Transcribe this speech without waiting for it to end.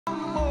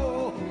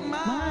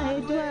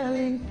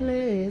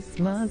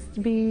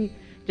must be.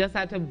 Just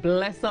had to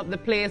bless up the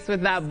place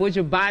with that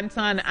Buju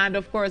Banton and,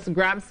 of course,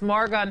 Gramps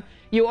Morgan.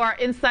 You are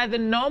inside the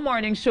Now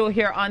Morning Show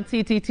here on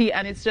TTT,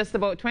 and it's just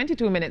about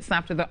 22 minutes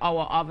after the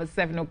hour of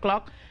 7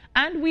 o'clock.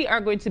 And we are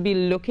going to be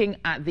looking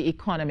at the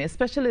economy,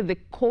 especially the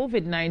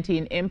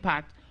COVID-19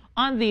 impact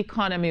on the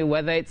economy,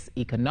 whether it's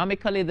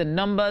economically, the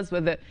numbers,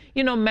 whether,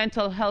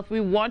 mental health.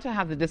 We want to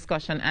have the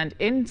discussion. And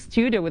in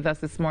studio with us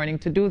this morning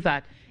to do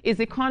that is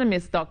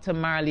economist Dr.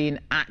 Marlene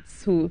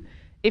Attzs, who,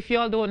 if you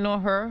all don't know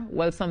her,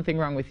 well, something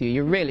wrong with you.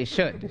 You really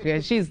should,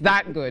 because she's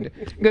that good.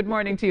 Good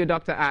morning to you,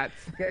 Dr.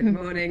 Attzs. Good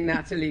morning,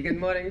 Natalie. Good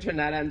morning,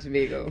 Trinidad and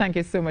Tobago. Thank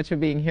you so much for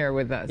being here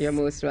with us. You're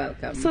most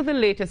welcome. So the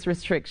latest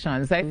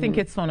restrictions, I think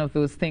it's one of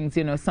those things,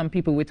 some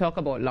people, we talk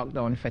about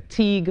lockdown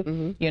fatigue,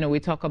 we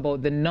talk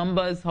about the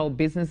numbers, how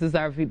businesses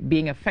are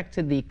being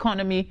affected, the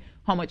economy,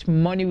 how much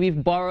money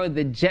we've borrowed,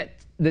 the debt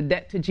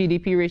to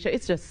GDP ratio.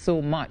 It's just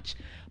so much.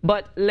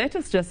 But let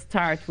us just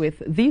start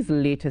with these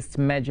latest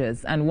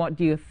measures, and what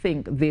do you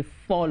think the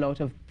fallout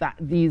of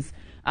these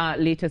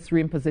latest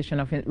reimposition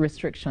of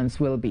restrictions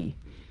will be?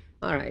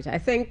 All right. I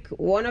think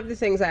one of the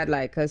things I'd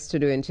like us to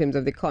do in terms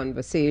of the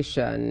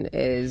conversation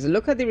is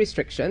look at the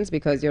restrictions,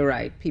 because you're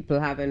right, people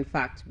have in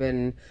fact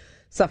been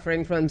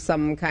suffering from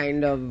some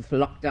kind of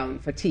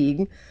lockdown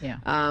fatigue. Yeah.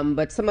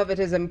 But some of it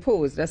is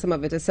imposed, some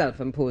of it is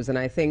self-imposed. And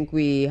I think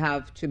we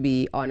have to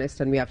be honest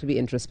and we have to be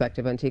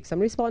introspective and take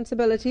some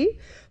responsibility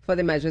for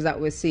the measures that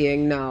we're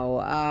seeing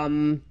now.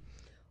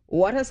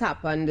 What has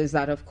happened is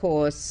that, of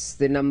course,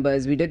 the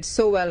numbers, we did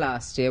so well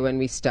last year when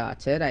we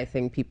started. I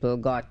think people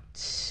got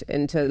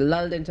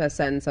lulled into a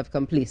sense of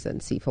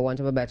complacency, for want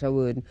of a better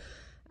word.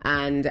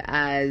 And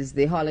as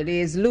the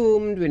holidays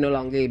loomed, we're no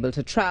longer able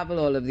to travel,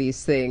 all of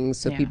these things.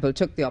 So people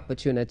took the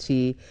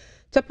opportunity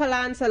to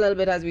balance a little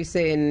bit, as we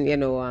say in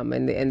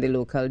the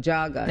local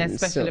jargon.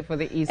 Especially for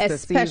the Easter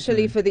season.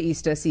 Especially for the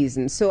Easter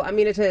season. So, I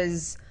mean, it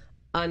is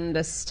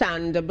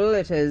understandable.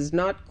 It is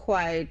not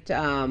quite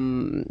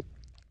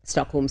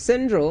Stockholm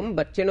Syndrome,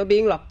 but,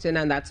 being locked in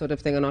and that sort of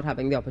thing and not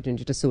having the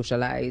opportunity to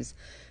socialize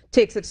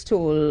takes its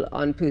toll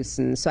on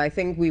persons. So I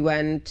think we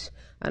went,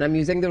 and I'm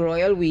using the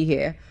royal we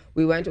here,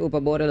 we went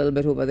overboard a little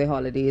bit over the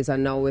holidays,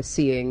 and now we're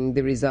seeing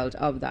the result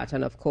of that.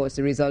 And of course,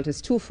 the result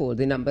is twofold.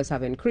 The numbers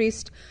have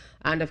increased,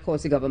 and of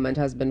course, the government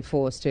has been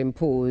forced to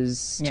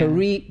impose, to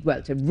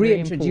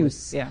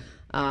reintroduce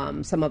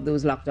some of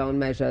those lockdown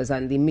measures.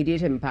 And the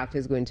immediate impact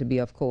is going to be,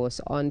 of course,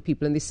 on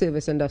people in the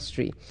service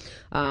industry.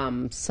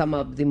 Some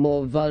of the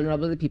more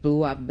vulnerable, the people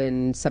who have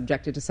been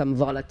subjected to some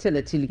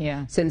volatility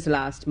since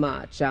last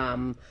March.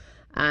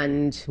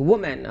 And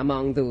women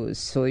among those.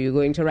 So you're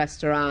going to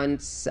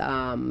restaurants,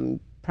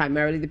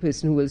 primarily the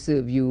person who will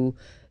serve you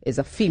is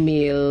a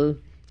female,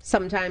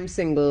 sometimes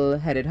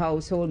single-headed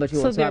household, but you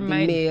also have the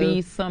male. So there might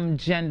be some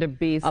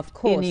gender-based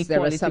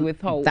inequality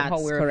with how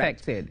we're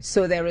affected.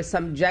 So there is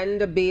some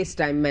gender-based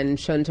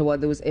dimension to what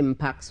those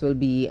impacts will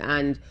be.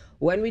 And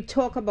when we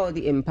talk about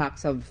the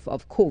impacts of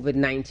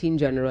COVID-19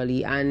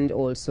 generally, and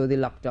also the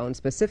lockdown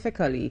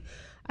specifically,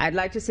 I'd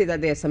like to say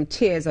that there are some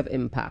tiers of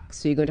impacts.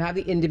 So you're going to have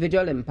the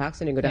individual impacts,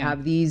 and you're going to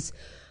have these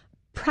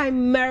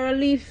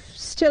primarily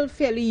still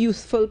fairly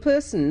youthful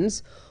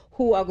persons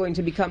who are going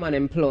to become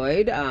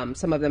unemployed.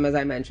 Some of them, as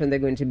I mentioned, they're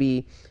going to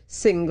be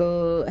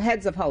single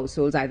heads of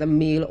households, either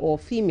male or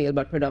female,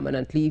 but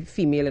predominantly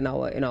female in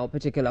our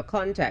particular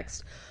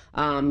context.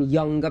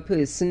 Younger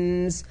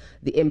persons,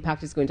 the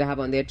impact is going to have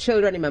on their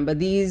children. Remember,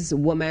 these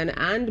women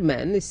and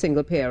men, the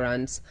single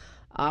parents,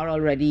 are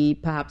already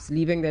perhaps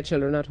leaving their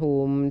children at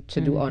home to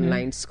do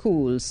online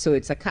schools. So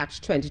it's a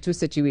catch-22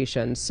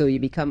 situation. So you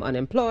become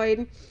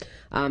unemployed.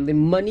 The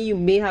money you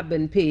may have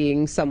been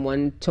paying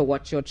someone to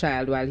watch your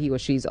child while he or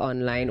she's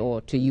online, or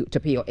to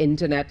pay your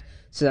internet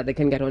so that they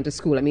can get onto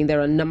school. I mean,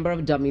 there are a number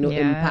of domino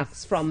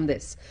impacts from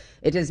this.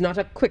 It is not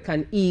a quick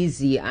and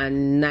easy,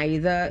 and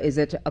neither is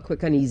it a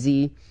quick and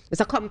easy. It's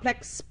a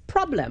complex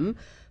problem,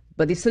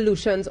 but the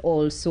solutions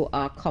also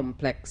are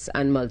complex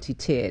and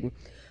multi-tiered.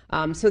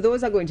 So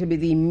those are going to be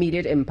the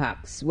immediate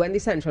impacts. When the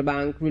central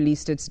bank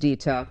released its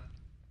data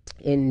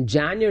in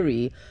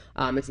January,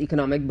 its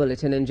economic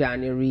bulletin in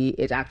January,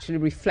 it actually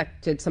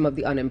reflected some of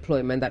the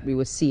unemployment that we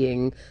were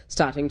seeing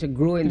starting to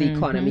grow in the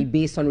economy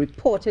based on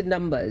reported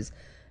numbers.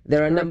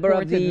 There are a number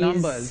of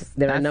these.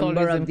 There are a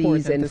number of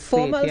these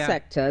informal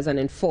sectors and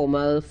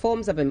informal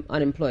forms of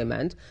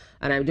unemployment.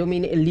 And I don't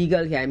mean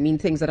illegal here. I mean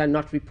things that are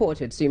not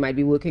reported. So you might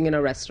be working in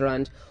a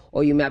restaurant,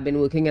 or you may have been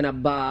working in a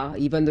bar.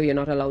 Even though you're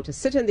not allowed to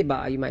sit in the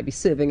bar, you might be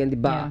serving in the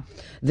bar.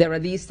 There are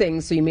these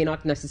things, so you may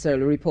not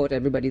necessarily report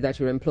everybody that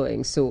you're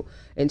employing. So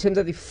in terms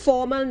of the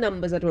formal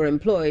numbers that were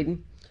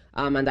employed,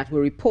 and that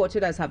were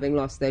reported as having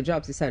lost their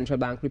jobs, the central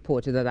bank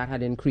reported that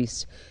had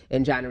increased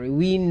in January.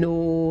 We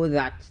know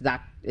that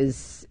that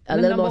is a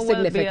little more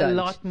significant. Will be a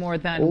lot more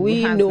than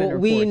we know.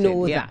 We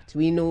know that.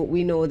 We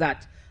know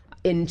that.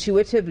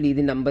 Intuitively,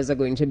 the numbers are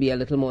going to be a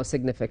little more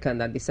significant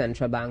than the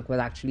central bank was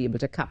actually able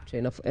to capture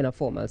in a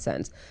formal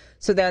sense.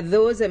 So there are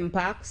those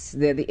impacts.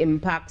 There are the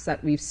impacts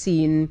that we've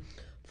seen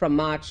from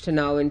March to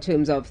now in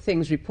terms of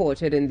things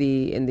reported in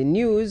the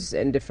news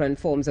in different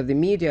forms of the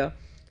media.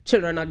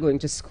 children are not going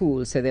to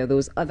school. So there are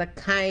those other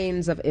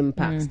kinds of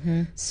impacts.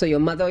 So your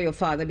mother or your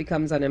father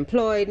becomes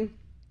unemployed.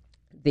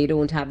 They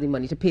don't have the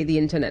money to pay the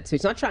internet. So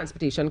it's not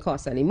transportation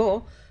costs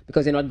anymore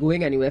because you're not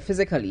going anywhere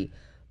physically.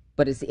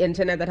 But it's the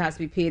internet that has to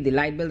be paid, the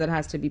light bill that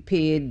has to be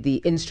paid,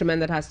 the instrument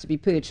that has to be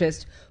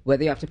purchased,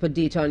 whether you have to put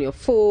data on your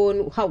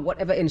phone,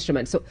 whatever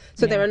instrument. So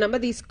there are a number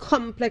of these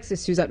complex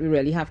issues that we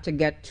really have to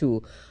get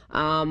to.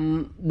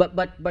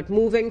 But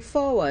moving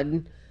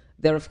forward,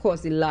 there are, of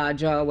course, the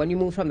larger, when you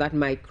move from that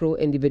micro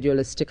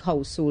individualistic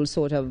household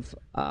sort of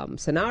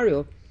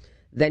scenario,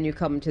 then you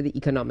come to the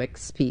economic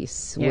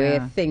space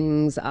where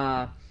things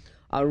are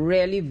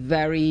really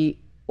very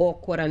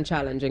awkward and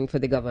challenging for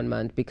the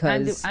government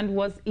because and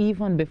was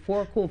even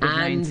before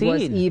COVID-19. And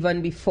was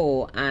even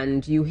before.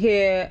 And you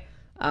hear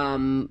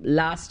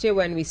last year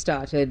when we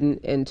started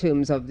in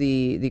terms of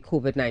the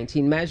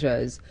COVID-19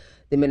 measures,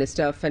 the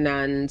Minister of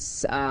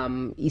Finance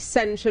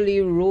essentially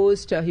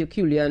rose to a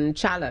Herculean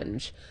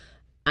challenge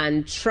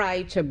and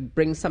try to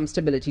bring some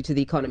stability to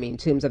the economy in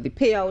terms of the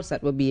payouts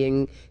that were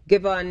being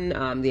given,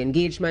 the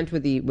engagement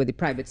with the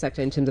private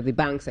sector in terms of the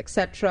banks,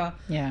 etc.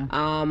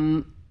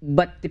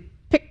 But the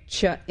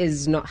picture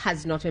has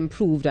not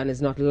improved and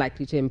is not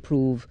likely to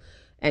improve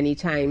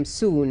anytime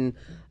soon.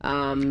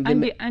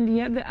 And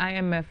yet the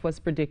IMF was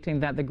predicting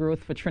that the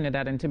growth for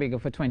Trinidad and Tobago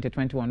for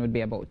 2021 would be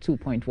about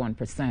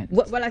 2.1%.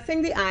 Well, I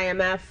think the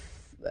IMF,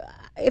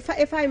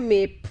 if I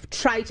may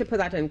try to put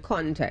that in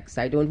context,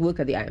 I don't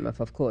work at the IMF,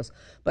 of course,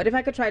 but if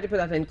I could try to put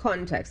that in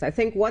context, I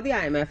think what the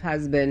IMF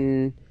has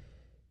been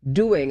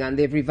doing, and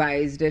they've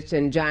revised it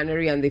in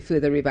January and they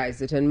further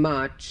revised it in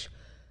March,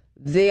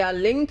 they are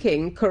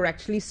linking,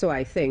 correctly so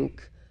I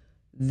think,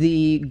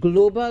 the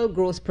global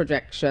growth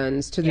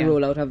projections to the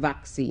rollout of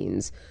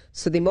vaccines.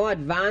 So the more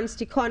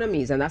advanced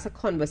economies, and that's a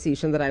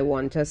conversation that I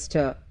want us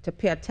to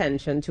pay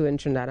attention to in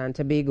Trinidad and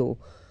Tobago,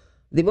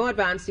 the more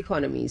advanced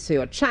economies, so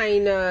your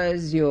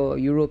China's, your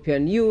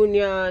European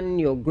Union,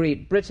 your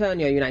Great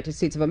Britain, your United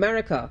States of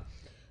America,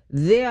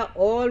 they are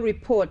all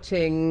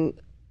reporting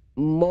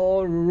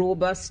more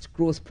robust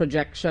growth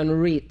projection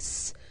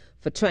rates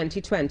for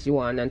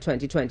 2021 and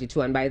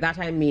 2022. And by that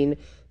I mean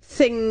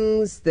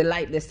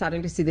they're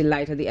starting to see the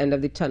light at the end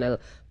of the tunnel.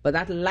 But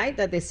that light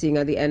that they're seeing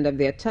at the end of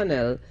their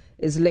tunnel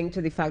is linked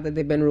to the fact that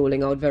they've been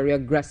rolling out very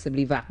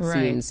aggressively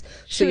vaccines.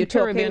 Right. Should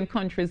Caribbean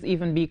countries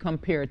even be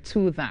compared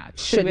to that?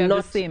 Should we have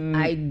the same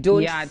I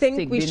don't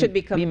think we should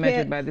be compared. Be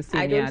measured by the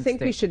same I don't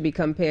think we should be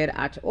compared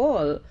at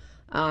all,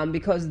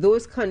 because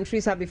those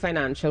countries have the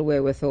financial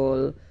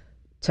wherewithal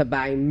to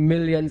buy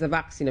millions of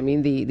vaccines. I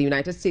mean, the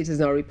United States is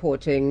now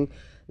reporting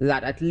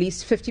that at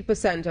least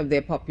 50% of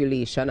their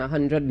population,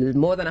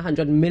 more than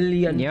 100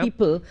 million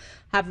people,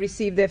 have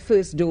received their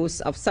first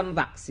dose of some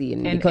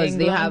vaccine. In because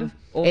England, they have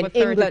over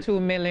 32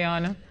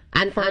 million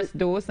first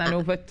dose and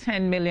over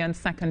 10 million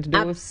second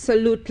dose.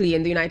 Absolutely.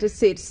 In the United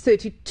States,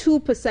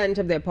 32%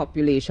 of their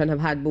population have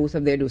had both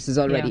of their doses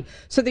already.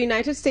 So the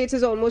United States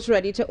is almost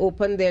ready to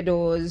open their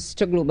doors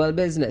to global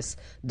business.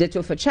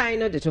 Ditto for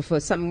China, ditto for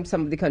some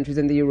of the countries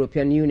in the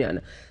European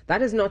Union.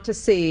 That is not to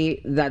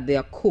say that they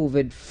are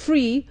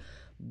COVID-free,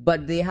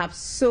 but they have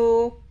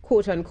so,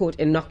 quote-unquote,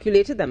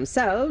 inoculated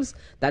themselves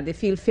that they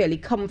feel fairly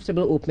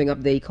comfortable opening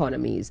up their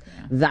economies.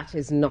 That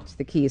is not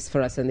the case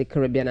for us in the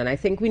Caribbean. And I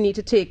think we ought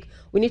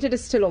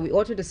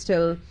to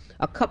distill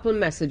a couple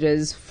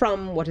messages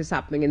from what is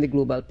happening in the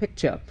global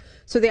picture.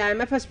 So the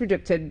IMF has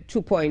predicted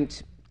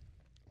 2+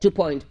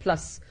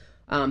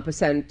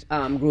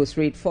 growth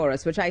rate for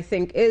us, which I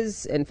think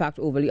is, in fact,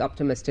 overly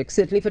optimistic,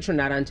 certainly for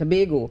Trinidad and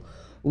Tobago.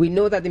 We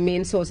know that the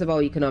main source of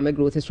our economic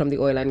growth is from the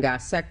oil and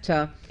gas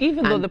sector.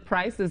 Even though the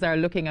prices are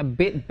looking a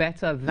bit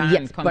better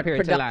than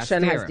compared to last year. But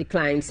production has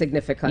declined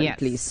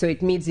significantly. So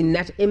it means the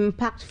net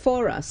impact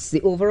for us, the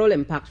overall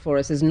impact for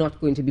us, is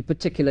not going to be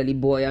particularly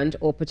buoyant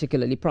or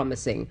particularly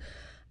promising.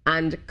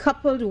 And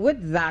coupled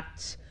with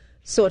that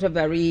sort of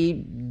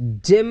very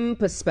dim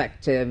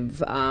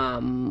perspective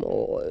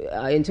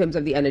in terms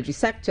of the energy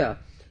sector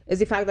is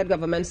the fact that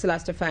government still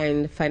has to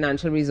find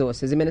financial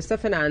resources. The Minister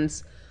of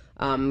Finance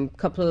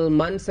couple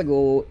months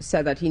ago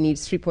said that he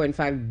needs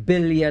 $3.5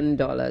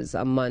 billion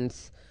a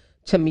month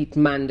to meet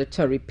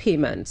mandatory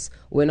payments.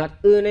 We're not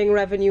earning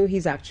revenue.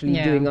 He's actually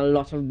doing a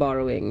lot of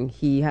borrowing.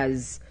 He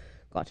has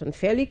gotten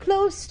fairly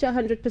close to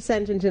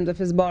 100% in terms of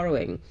his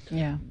borrowing.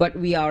 But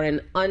we are in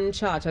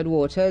uncharted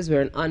waters.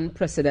 We're in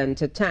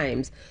unprecedented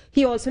times.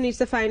 He also needs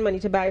to find money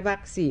to buy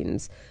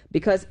vaccines,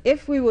 because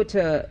if we were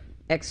to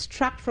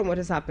extract from what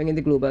is happening in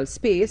the global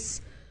space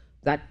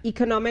that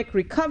economic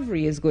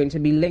recovery is going to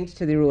be linked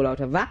to the rollout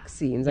of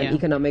vaccines and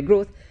economic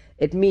growth,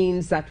 it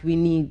means that we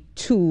need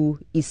to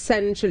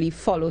essentially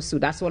follow suit.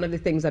 That's one of the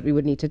things that we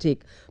would need to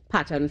take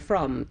pattern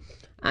from.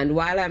 And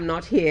while I'm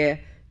not here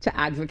to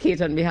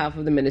advocate on behalf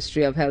of the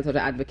Ministry of Health or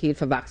to advocate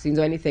for vaccines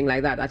or anything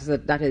like that,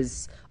 that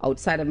is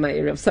outside of my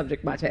area of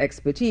subject matter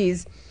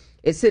expertise,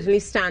 it certainly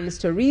stands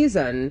to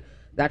reason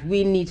that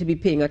we need to be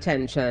paying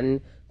attention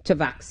to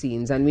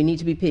vaccines, and we need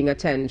to be paying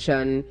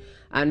attention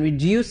and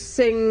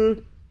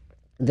reducing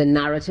the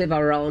narrative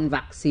around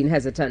vaccine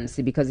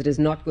hesitancy, because it is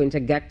not going to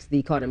get the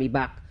economy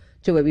back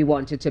to where we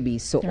want it to be.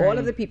 So all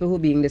of the people who are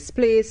being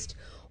displaced,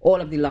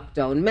 all of the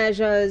lockdown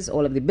measures,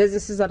 all of the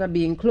businesses that are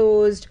being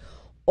closed,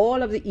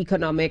 all of the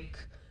economic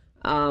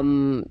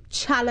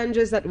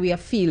challenges that we are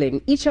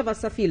feeling, each of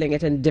us are feeling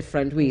it in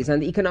different ways.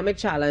 And the economic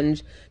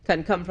challenge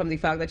can come from the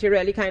fact that you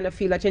really kind of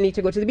feel that you need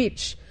to go to the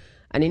beach,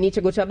 and you need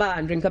to go to a bar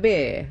and drink a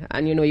beer,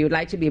 and you know you'd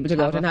like to be able to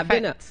go out and have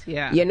dinner.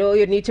 Yeah. You know,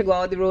 you need to go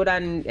out the road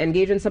and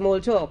engage in some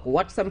old talk,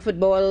 watch some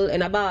football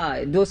in a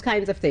bar, those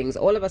kinds of things.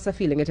 All of us are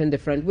feeling it in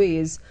different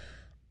ways,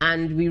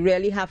 and we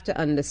really have to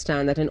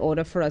understand that in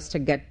order for us to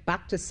get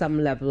back to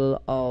some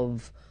level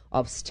of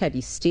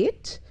steady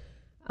state,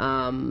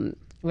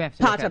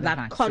 part of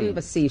that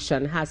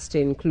conversation has to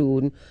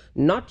include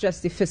not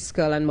just the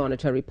fiscal and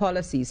monetary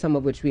policies, some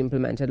of which we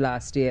implemented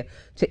last year,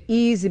 to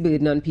ease the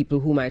burden on people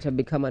who might have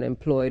become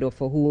unemployed, or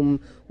who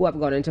have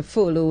gone into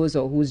furloughs,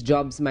 or whose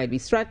jobs might be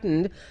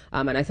threatened.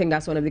 And I think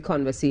that's one of the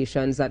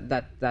conversations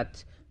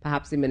that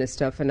perhaps the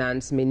Minister of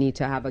Finance may need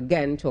to have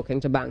again, talking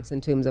to banks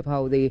in terms of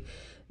how they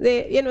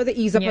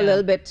ease up a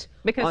little bit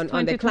on the clients.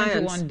 Because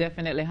 2021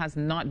 definitely has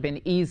not been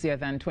easier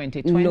than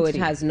 2020. No, it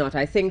has not.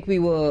 I think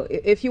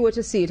if you were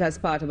to see it as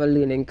part of a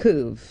learning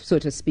curve, so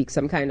to speak,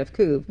 some kind of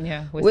curve,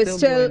 we're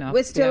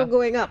still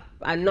going up,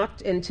 and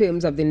not in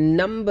terms of the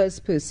numbers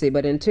per se,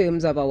 but in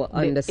terms of our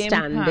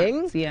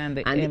understanding and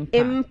the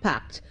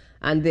impact.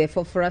 And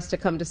therefore, for us to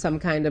come to some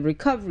kind of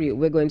recovery,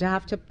 we're going to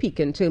have to peak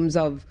in terms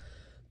of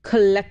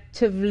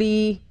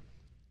collectively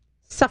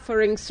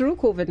suffering through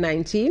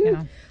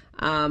COVID-19.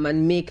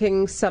 And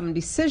making some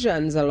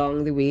decisions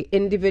along the way,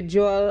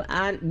 individual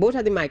and both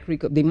at the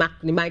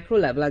micro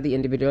level, at the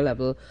individual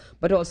level,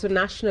 but also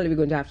nationally, we're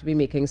going to have to be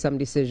making some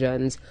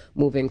decisions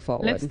moving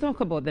forward. Let's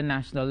talk about the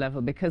national level,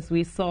 because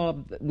we saw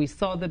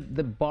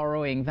the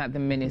borrowing that the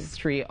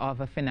Ministry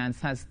of Finance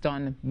has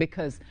done.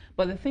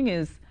 But the thing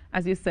is,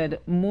 as you said,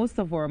 most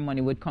of our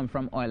money would come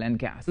from oil and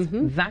gas.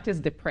 That is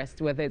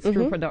depressed, whether it's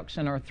through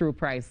production or through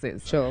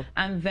prices. Sure.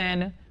 And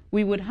then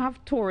we would have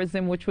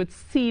tourism, which would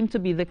seem to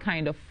be the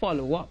kind of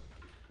follow-up.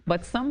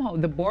 But somehow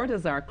the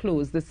borders are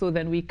closed, so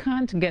then we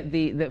can't get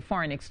the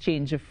foreign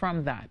exchange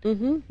from that.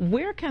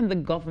 Where can the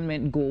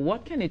government go?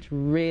 What can it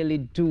really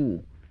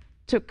do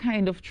to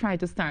kind of try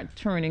to start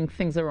turning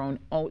things around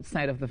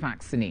outside of the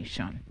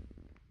vaccination?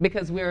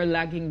 Because we're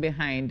lagging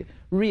behind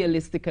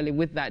realistically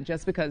with that,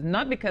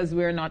 not because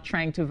we're not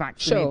trying to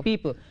vaccinate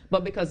people,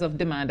 but because of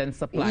demand and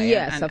supply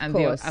and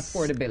the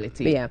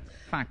affordability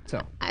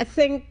factor. I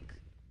think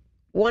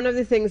one of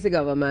the things the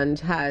government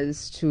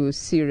has to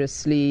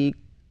seriously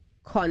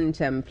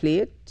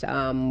contemplate,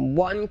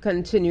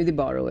 continue the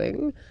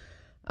borrowing.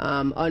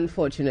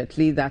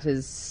 Unfortunately,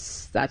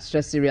 that's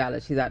just the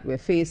reality that we're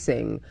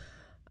facing.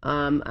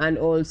 And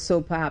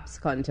also perhaps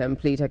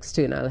contemplate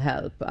external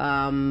help.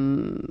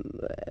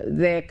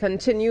 There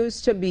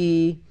continues to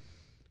be,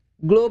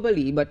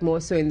 globally, but more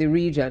so in the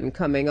region,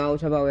 coming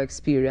out of our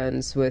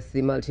experience with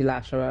the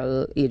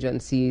multilateral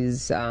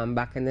agencies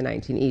back in the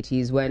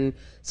 1980s, when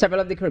several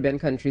of the Caribbean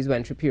countries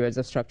went through periods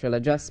of structural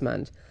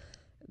adjustment,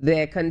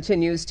 there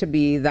continues to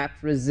be that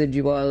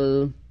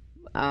residual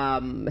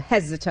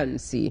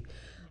hesitancy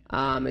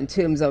in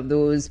terms of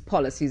those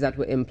policies that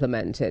were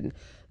implemented.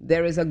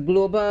 There is a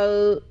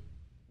global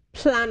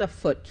plan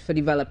afoot for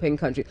developing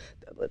countries.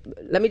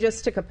 Let me just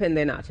stick a pin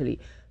there, Natalie.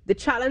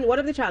 One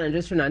of the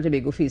challenges Trinidad and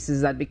Tobago faces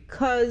is that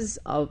because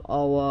of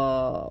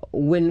our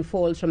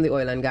windfalls from the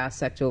oil and gas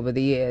sector over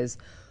the years,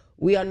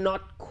 we are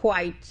not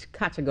quite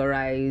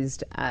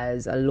categorized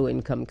as a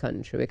low-income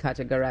country. We're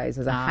categorized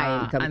as a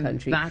high-income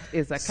country. That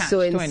is a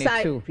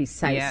catch-22.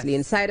 Precisely.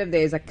 Inside of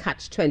there is a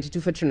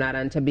catch-22 for Trinidad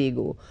and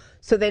Tobago.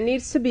 So there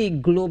needs to be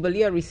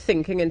globally a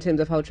rethinking in terms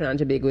of how Trinidad and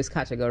Tobago is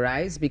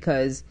categorized,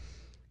 because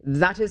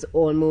that is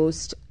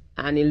almost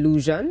an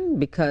illusion,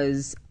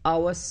 because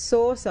our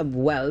source of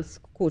wealth,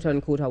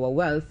 quote-unquote our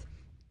wealth,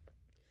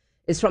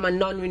 is from a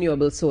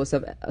non-renewable source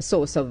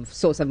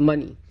of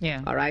money.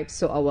 All right.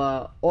 So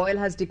our oil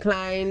has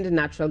declined,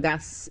 natural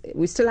gas.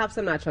 We still have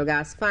some natural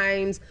gas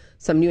finds,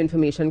 some new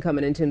information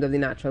coming in terms of the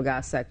natural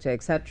gas sector,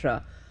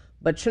 etc.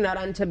 But Trinidad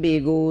and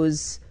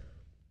Tobago's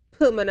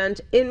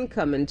permanent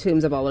income in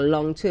terms of our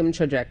long-term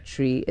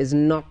trajectory is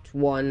not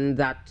one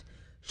that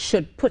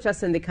should put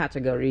us in the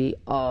category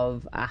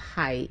of a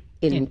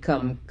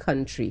high-income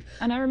country.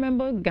 And I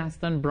remember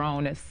Gaston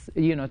Brown,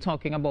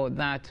 talking about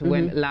that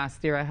when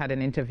last year I had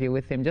an interview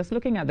with him, just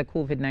looking at the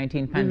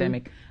COVID-19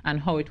 pandemic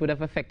and how it would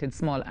have affected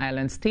small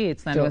island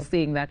states, and was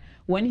saying that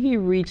when he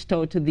reached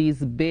out to these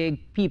big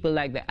people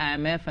like the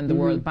IMF and the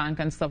World Bank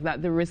and stuff,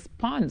 that the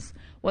response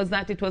was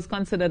that it was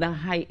considered a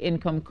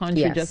high-income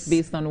country just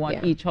based on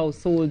what each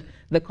household,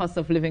 the cost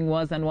of living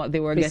was and what they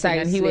were getting.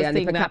 And he was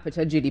saying per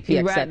capita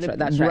GDP, etc.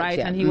 That's right.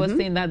 And he was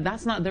saying that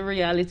that's not the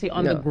reality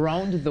on the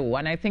ground, though.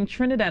 And I think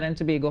Trinidad and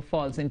Tobago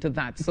falls into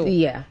that. So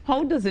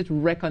how does it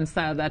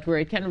reconcile that, where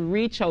it can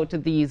reach out to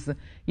these,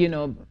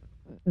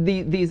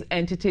 these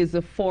entities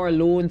for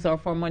loans or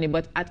for money,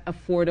 but at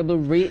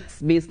affordable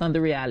rates based on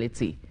the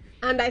reality?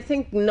 And I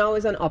think now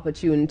is an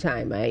opportune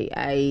time.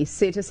 I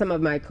say to some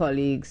of my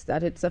colleagues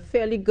that it's a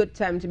fairly good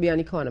time to be an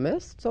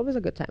economist. It's always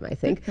a good time, I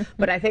think.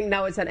 But I think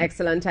now it's an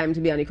excellent time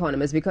to be an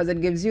economist because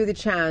it gives you the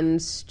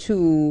chance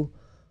to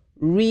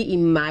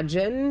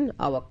reimagine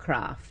our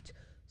craft.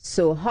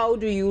 So how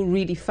do you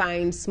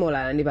redefine small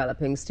island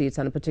developing states,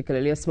 and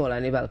particularly a small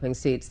island developing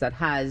states that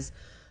has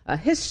a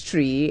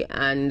history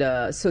and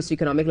a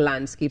socioeconomic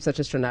landscape such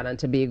as Trinidad and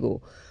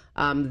Tobago?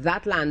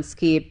 That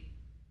landscape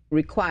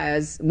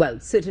requires, well,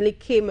 certainly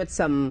came with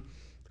some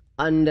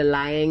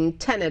underlying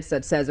tenets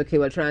that says, okay,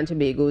 well, Trinidad and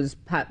Tobago's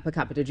per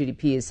capita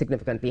GDP is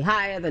significantly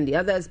higher than the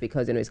others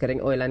because, it's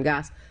getting oil and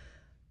gas.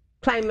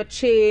 Climate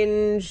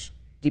change,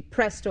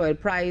 depressed oil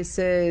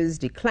prices,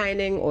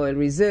 declining oil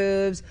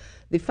reserves,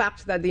 the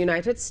fact that the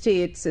United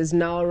States is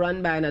now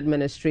run by an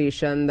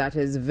administration that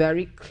is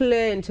very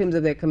clear in terms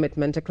of their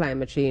commitment to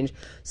climate change.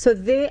 So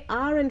they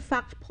are, in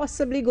fact,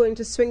 possibly going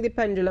to swing the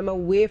pendulum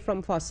away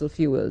from fossil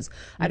fuels.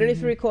 I don't know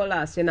if you recall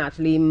last year,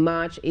 Natalie,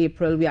 March,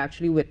 April, we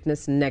actually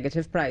witnessed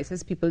negative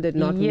prices. People did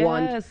not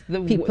want...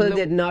 People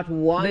did not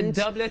want...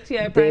 The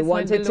WTI price they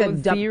wanted to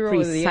dump zero,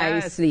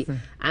 precisely. Yes.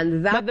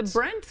 And that... But the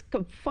Brent,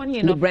 funny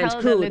enough,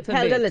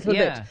 held a little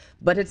bit.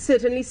 But it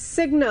certainly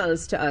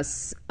signals to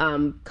us,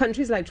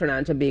 countries like Trinidad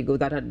and Tobago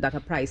that are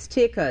price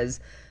takers,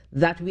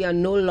 that we are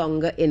no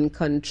longer in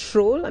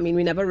control. I mean,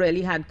 we never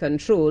really had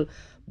control,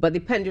 but the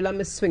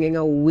pendulum is swinging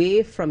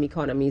away from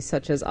economies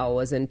such as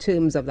ours in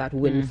terms of that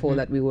windfall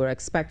that we were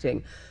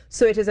expecting.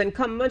 So it is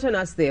incumbent on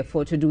us,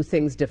 therefore, to do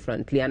things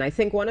differently. And I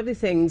think one of the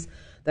things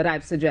that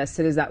I've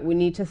suggested is that we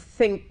need to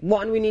think,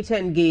 one, we need to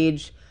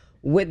engage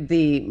with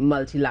the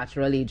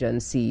multilateral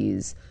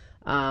agencies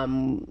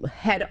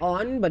head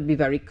on, but be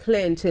very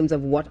clear in terms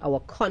of what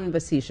our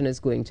conversation is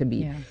going to be.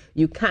 Yeah.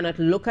 You cannot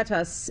look at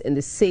us in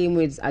the same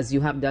ways as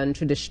you have done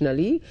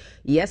traditionally.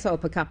 Yes, our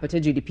per capita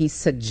GDP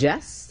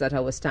suggests that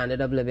our standard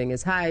of living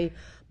is high,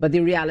 but the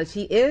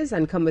reality is,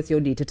 and come with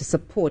your data to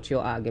support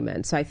your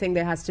argument. So I think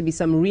there has to be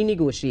some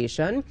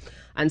renegotiation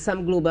and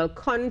some global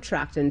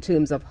contract in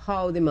terms of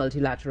how the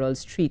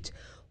multilaterals treat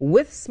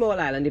with small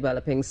island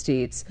developing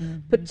states,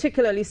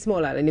 particularly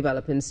small island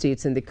developing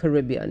states in the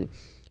Caribbean.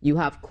 You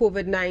have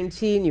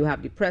COVID-19, you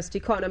have depressed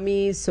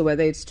economies, so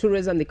whether it's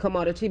tourism, the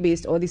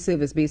commodity-based or the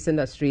service-based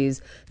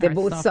industries, they're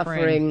both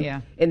suffering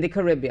in the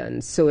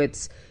Caribbean. So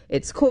it's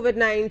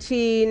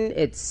COVID-19,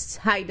 it's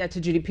high debt to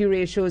GDP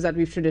ratios that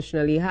we've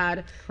traditionally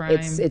had,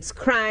 it's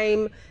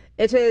crime,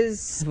 it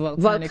is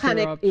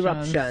volcanic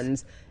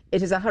eruptions.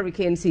 It is a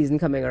hurricane season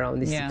coming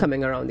around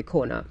the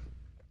corner.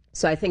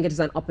 So I think it is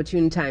an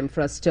opportune time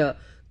for us to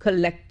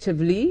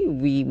collectively,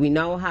 we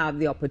now have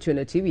the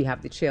opportunity. We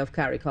have the chair of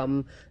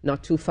CARICOM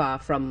not too far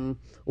from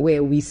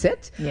where we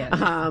sit. Yes.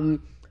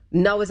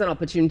 Now is an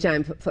opportune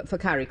time for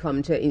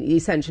CARICOM to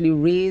essentially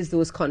raise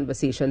those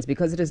conversations,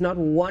 because it is not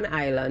one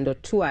island or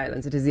two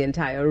islands, it is the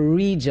entire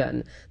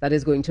region that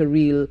is going to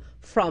reel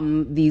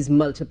from these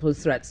multiple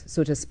threats,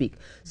 so to speak.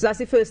 So that's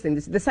the first thing.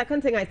 The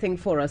second thing I think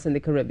for us in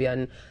the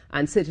Caribbean,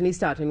 and certainly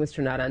starting with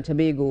Trinidad and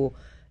Tobago,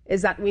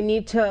 is that we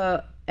need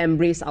to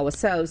embrace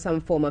ourselves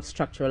some form of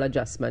structural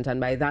adjustment.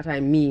 And by that I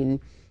mean,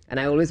 and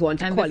I always want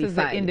to qualify. And this is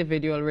the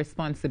individual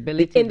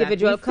responsibility. The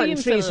individual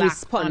country's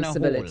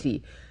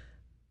responsibility.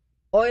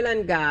 Oil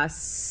and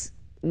gas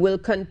will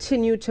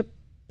continue to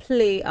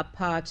play a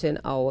part in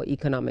our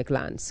economic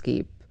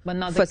landscape. But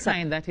not the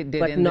kind that it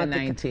did in the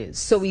 90s.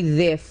 So we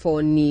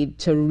therefore need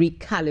to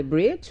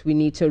recalibrate. We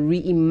need to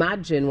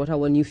reimagine what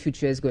our new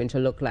future is going to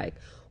look like.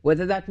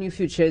 Whether that new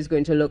future is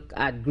going to look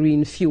at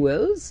green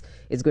fuels,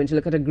 it's going to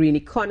look at a green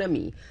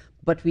economy.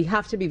 But we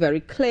have to be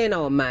very clear in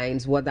our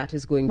minds what that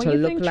is going to look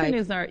like. Do you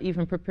think Trinis are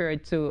even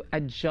prepared to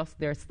adjust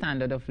their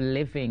standard of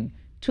living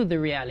to the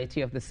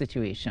reality of the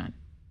situation?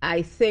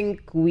 I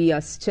think we are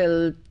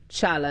still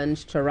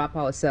challenged to wrap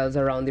ourselves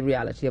around the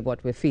reality of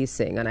what we're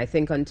facing. And I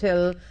think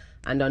until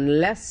and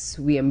unless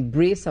we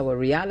embrace our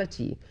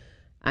reality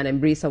and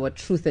embrace our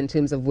truth in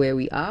terms of where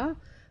we are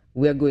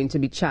going to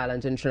be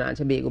challenged in Trinidad and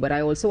Tobago. But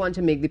I also want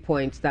to make the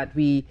point that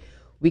we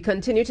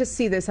continue to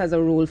see this as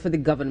a role for the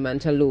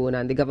government alone,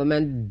 and the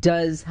government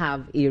does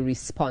have a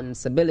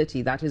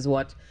responsibility. That is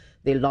what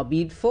they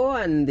lobbied for,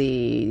 and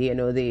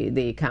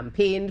they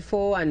campaigned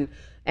for, and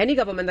any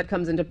government that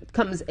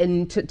comes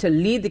in to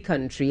lead the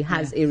country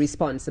has a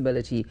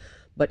responsibility.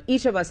 But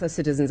each of us as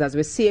citizens, as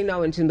we're seeing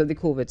now in terms of the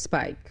COVID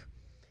spike,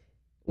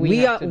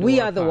 we are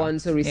the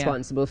ones who are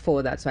responsible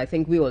for that. So I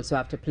think we also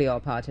have to play our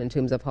part in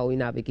terms of how we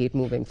navigate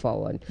moving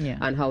forward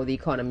and how the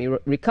economy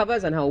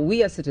recovers and how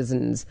we as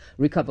citizens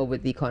recover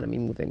with the economy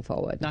moving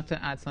forward. Dr.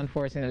 Attzs,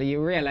 unfortunately,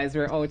 you realize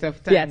we're out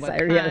of time. Yes, but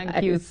I realize.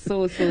 Thank you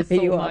so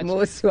you much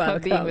most for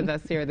being with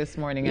us here this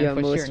morning and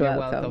for sharing your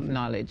wealth of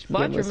knowledge.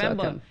 But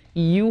remember,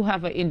 you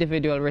have an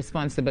individual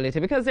responsibility,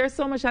 because there's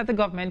so much that the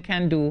government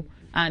can do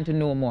and to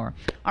know more.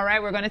 All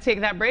right, we're going to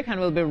take that break and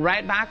we'll be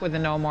right back with the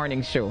Now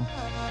Morning Show.